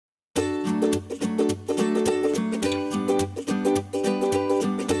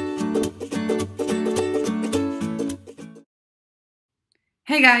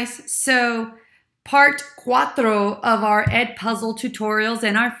Hey guys, so part 4 of our EdPuzzle tutorials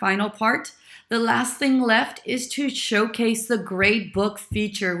and our final part. The last thing left is to showcase the Gradebook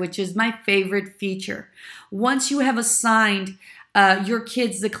feature, which is my favorite feature. Once you have assigned your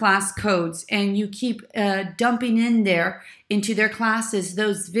kids the class codes and you keep dumping in there into their classes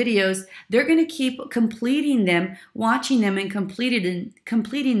those videos, they're going to keep completing them, watching them, and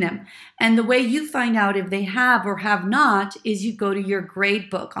completing them. And the way you find out if they have or have not is you go to your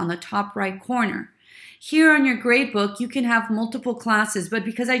Gradebook on the top right corner. Here on your Gradebook, you can have multiple classes, but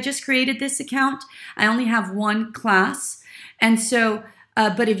because I just created this account, I only have one class. And so,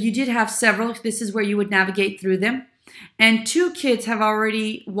 but if you did have several, this is where you would navigate through them. And 2 kids have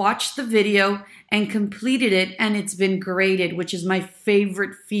already watched the video and completed it, and it's been graded, which is my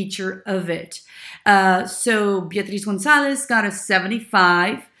favorite feature of it. So Beatriz Gonzalez got a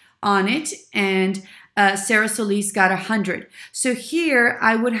 75 on it, and Sarah Solis got 100. So here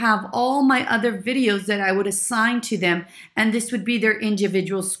I would have all my other videos that I would assign to them, and this would be their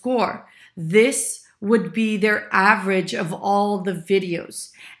individual score. This would be their average of all the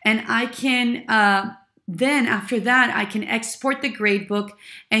videos. And I can... Then after that, I can export the Gradebook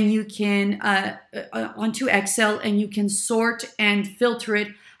and you can onto Excel, and you can sort and filter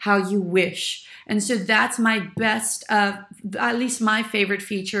it how you wish. And so that's my best, at least my favorite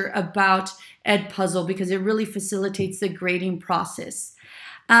feature about EdPuzzle, because it really facilitates the grading process.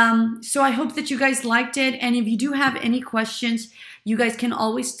 So I hope that you guys liked it. And if you do have any questions, you guys can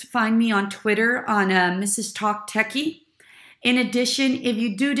always find me on Twitter on Mrs. Talk Techie. In addition, if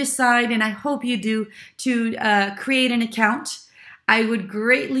you do decide, and I hope you do, to create an account, I would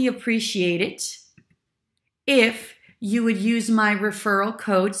greatly appreciate it if you would use my referral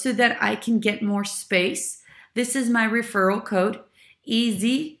code so that I can get more space. This is my referral code,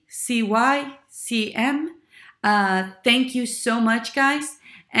 EZCYCM. Thank you so much, guys.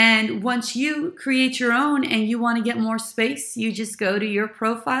 And once you create your own and you want to get more space, you just go to your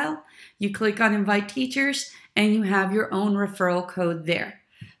profile, you click on Invite Teachers, and you have your own referral code there.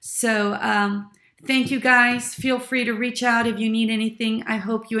 So thank you guys. Feel free to reach out if you need anything. I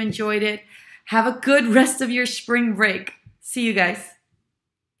hope you enjoyed it. Have a good rest of your spring break. See you guys.